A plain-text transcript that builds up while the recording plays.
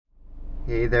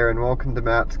Hey there and welcome to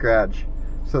Matt's Garage.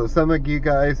 So some of you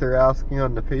guys are asking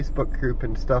on the Facebook group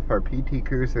and stuff, are PT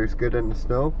Cruisers good in the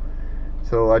snow?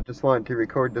 So I just wanted to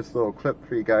record this little clip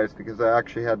for you guys because I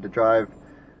actually had to drive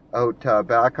out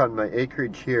back on my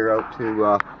acreage here out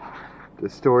to the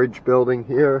storage building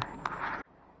here.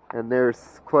 And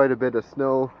there's quite a bit of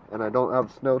snow and I don't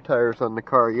have snow tires on the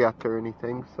car yet or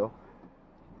anything, so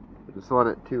I just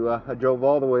wanted to, I drove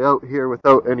all the way out here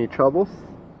without any troubles.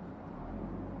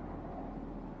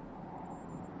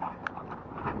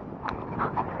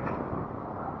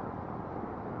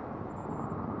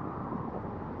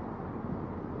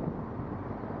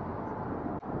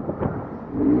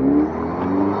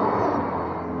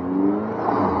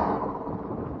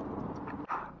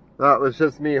 That was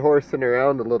just me horsing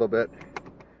around a little bit.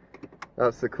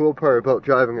 That's the cool part about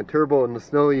driving a turbo in the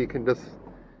snow. You can just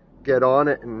get on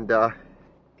it and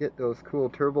get those cool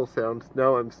turbo sounds.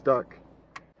 Now I'm stuck.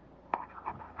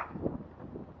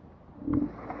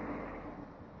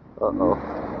 Uh-oh.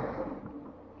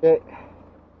 Okay.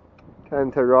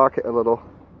 Time to rock it a little.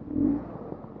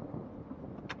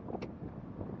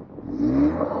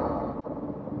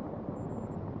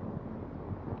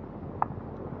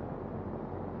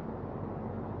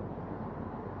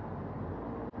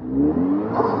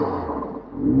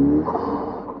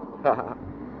 Haha.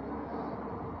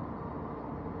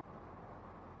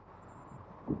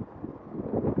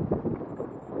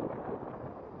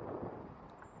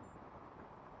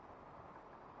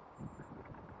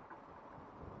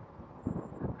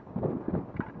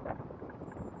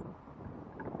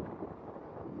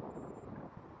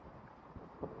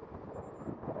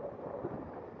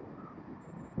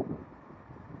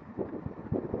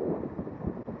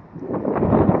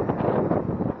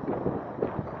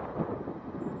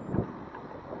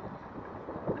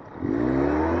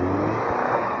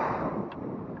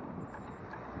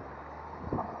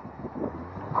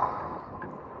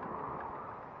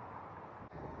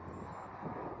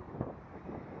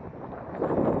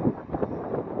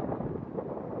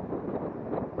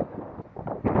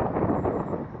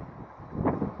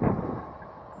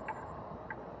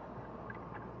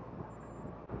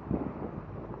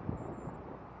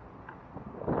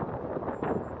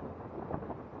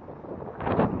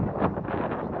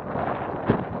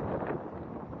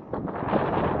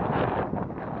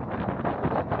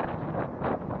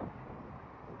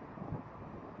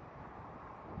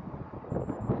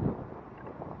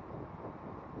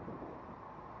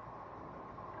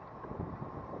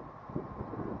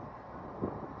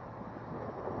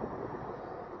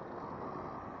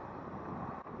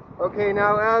 Okay,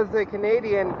 now as a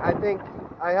Canadian, I think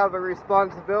I have a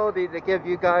responsibility to give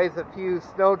you guys a few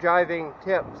snow driving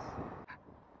tips.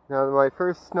 Now my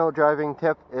first snow driving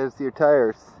tip is your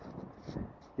tires.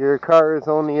 Your car is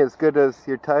only as good as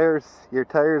your tires. Your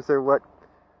tires are what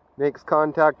makes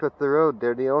contact with the road.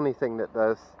 They're the only thing that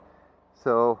does.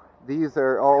 So these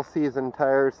are all season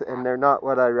tires and they're not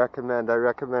what I recommend. I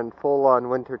recommend full on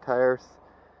winter tires.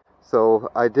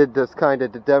 So I did this kind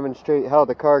of to demonstrate how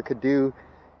the car could do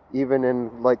even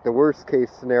in like the worst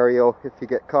case scenario. If you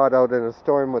get caught out in a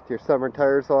storm with your summer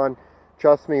tires on,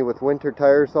 trust me, with winter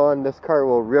tires on, this car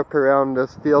will rip around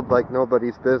this field like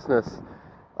nobody's business.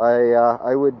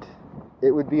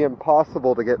 It would be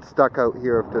impossible to get stuck out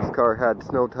here if this car had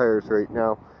snow tires right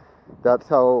now. That's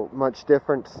how much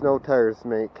difference snow tires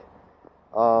make.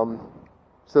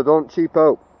 So don't cheap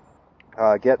out.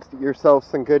 Get yourself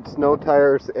some good snow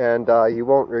tires and you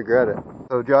won't regret it.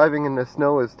 So driving in the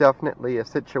snow is definitely a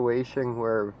situation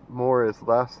where more is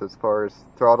less as far as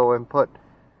throttle input.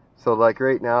 So like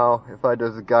right now, if I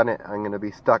just gun it, I'm going to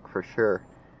be stuck for sure.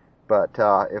 But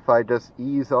if I just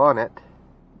ease on it,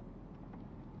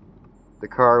 the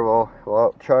car will,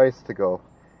 well, it tries to go.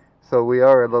 So we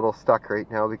are a little stuck right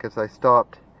now because I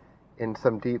stopped in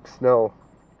some deep snow.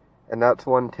 And that's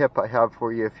one tip I have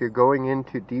for you. If you're going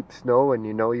into deep snow and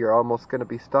you know you're almost going to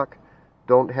be stuck,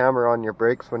 don't hammer on your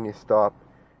brakes when you stop.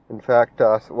 In fact,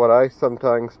 what I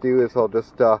sometimes do is I'll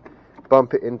just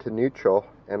bump it into neutral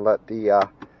and let the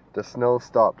snow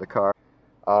stop the car.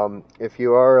 If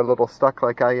you are a little stuck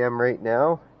like I am right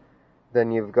now,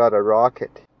 then you've got to rock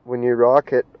it. When you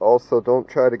rock it, also don't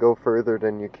try to go further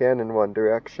than you can in one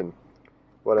direction.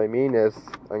 What I mean is,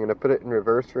 I'm going to put it in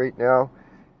reverse right now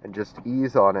and just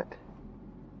ease on it.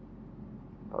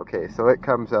 Okay, so it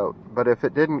comes out. But if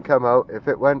it didn't come out, if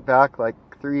it went back like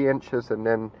 3 inches and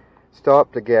then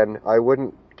stopped again, I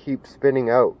wouldn't keep spinning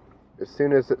out. As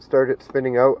soon as it started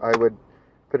spinning out, I would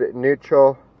put it in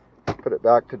neutral, put it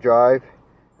back to drive,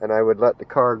 and I would let the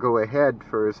car go ahead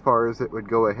for as far as it would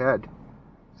go ahead.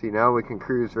 See, now we can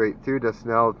cruise right through this.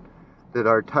 Now that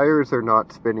our tires are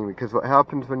not spinning, because what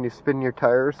happens when you spin your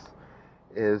tires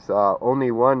is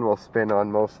only one will spin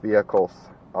on most vehicles,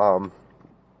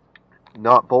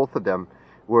 not both of them,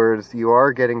 whereas you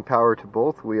are getting power to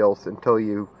both wheels until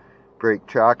you break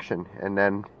traction, and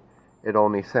then it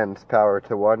only sends power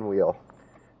to one wheel.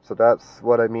 So that's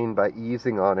what I mean by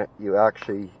easing on it. You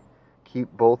actually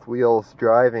keep both wheels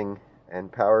driving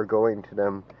and power going to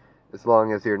them as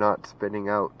long as you're not spinning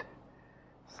out.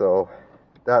 So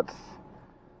that's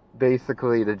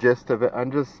basically the gist of it.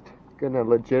 I'm just gonna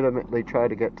legitimately try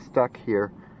to get stuck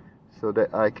here so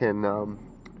that I can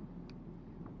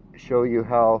show you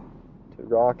how to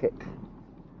rock it.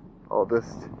 I'll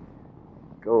just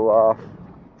go off.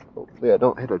 Hopefully I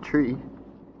don't hit a tree.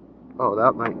 Oh,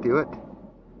 that might do it.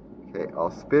 Okay,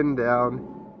 I'll spin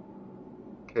down.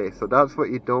 Okay, so that's what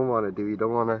you don't want to do. You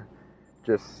don't want to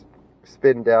just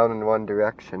spin down in one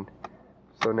direction.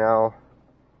 So now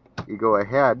you go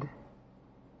ahead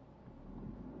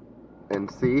and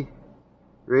see,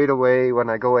 right away when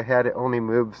I go ahead it only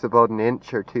moves about an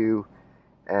inch or two,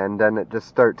 and then it just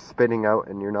starts spinning out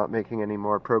and you're not making any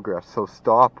more progress. So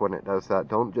stop when it does that.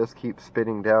 Don't just keep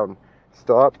spinning down.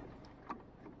 Stop,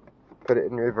 put it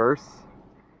in reverse.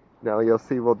 Now you'll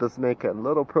see we'll just make a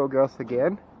little progress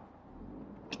again.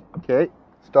 Okay,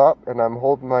 stop, and I'm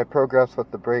holding my progress with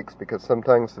the brakes because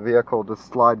sometimes the vehicle will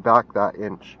just slide back that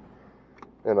inch.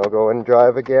 And I'll go and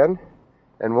drive again,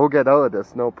 and we'll get out of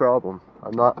this, no problem.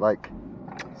 I'm not like,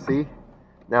 see?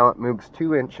 Now it moves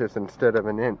 2 inches instead of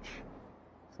an inch.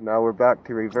 So now we're back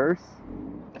to reverse.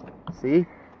 See?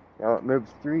 Now it moves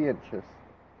 3 inches.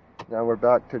 Now we're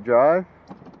back to drive.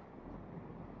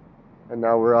 And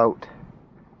now we're out.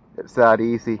 It's that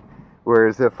easy.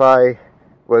 Whereas if I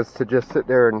was to just sit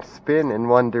there and spin in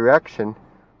one direction,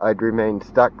 I'd remain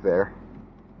stuck there.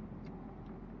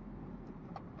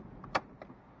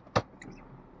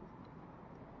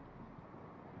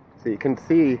 So you can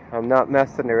see I'm not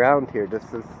messing around here.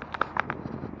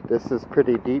 This is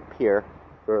pretty deep here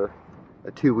for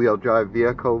a 2-wheel drive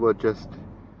vehicle with just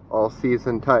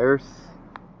all-season tires.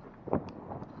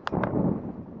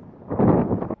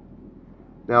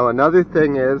 Now another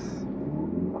thing is,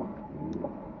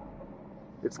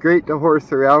 it's great to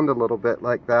horse around a little bit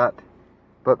like that,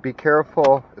 but be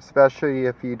careful, especially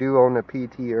if you do own a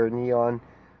PT or a Neon,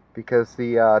 because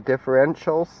the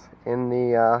differentials in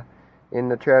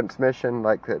the transmission,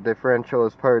 like the differential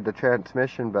is part of the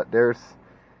transmission, but there's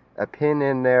a pin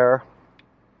in there.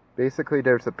 Basically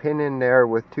there's a pin in there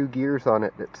with 2 gears on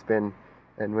it that spin,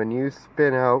 and when you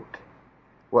spin out,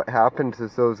 what happens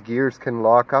is those gears can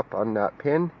lock up on that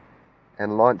pin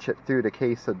and launch it through the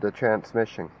case of the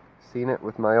transmission. Seen it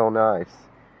with my own eyes.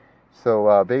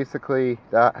 So basically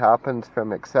that happens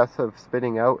from excessive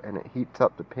spinning out, and it heats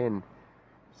up the pin.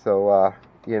 So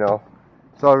you know,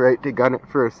 it's alright to gun it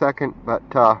for a second, but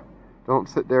don't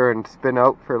sit there and spin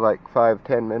out for like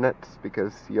 5-10 minutes,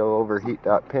 because you'll overheat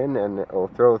that pin and it will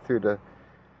throw through the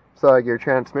side of your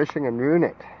transmission and ruin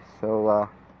it. So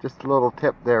just a little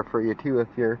tip there for you too.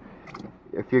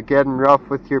 If you're getting rough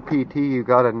with your PT, you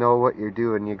gotta know what you're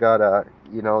doing. You gotta,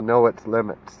 you know its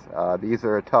limits. These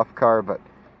are a tough car, but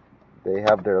they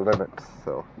have their limits.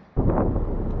 So.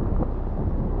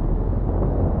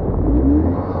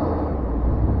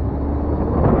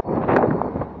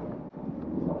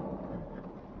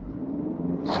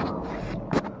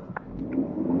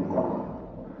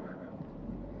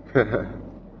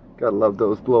 Gotta love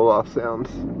those blow-off sounds.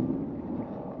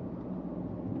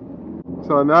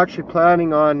 So I'm actually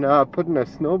planning on putting a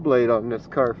snow blade on this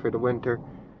car for the winter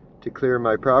to clear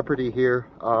my property here.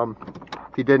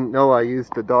 If you didn't know, I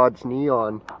used a Dodge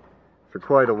Neon for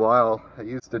quite a while. I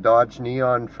used a Dodge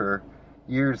Neon for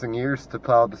years and years to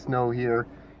plow the snow here,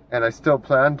 and I still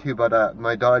plan to, but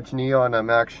my Dodge Neon, I'm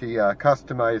actually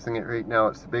customizing it right now.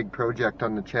 It's a big project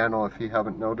on the channel if you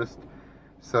haven't noticed.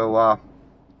 So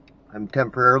I'm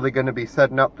temporarily going to be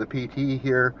setting up the PT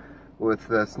here with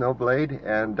the snow blade,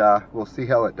 and we'll see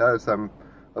how it does. I'm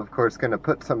of course going to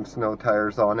put some snow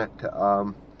tires on it,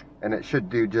 and it should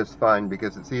do just fine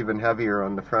because it's even heavier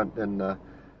on the front than the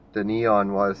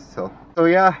Neon was. So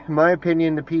yeah, in my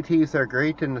opinion, the PTs are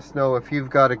great in the snow. If you've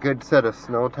got a good set of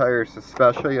snow tires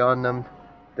especially on them,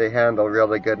 they handle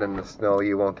really good in the snow.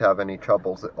 You won't have any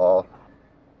troubles at all.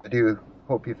 I do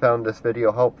hope you found this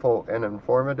video helpful and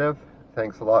informative.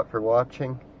 Thanks a lot for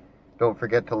watching. Don't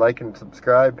forget to like and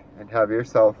subscribe, and have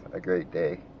yourself a great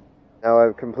day. Now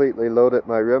I've completely loaded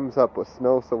my rims up with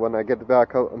snow, so when I get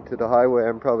back out onto the highway,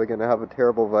 I'm probably going to have a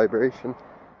terrible vibration.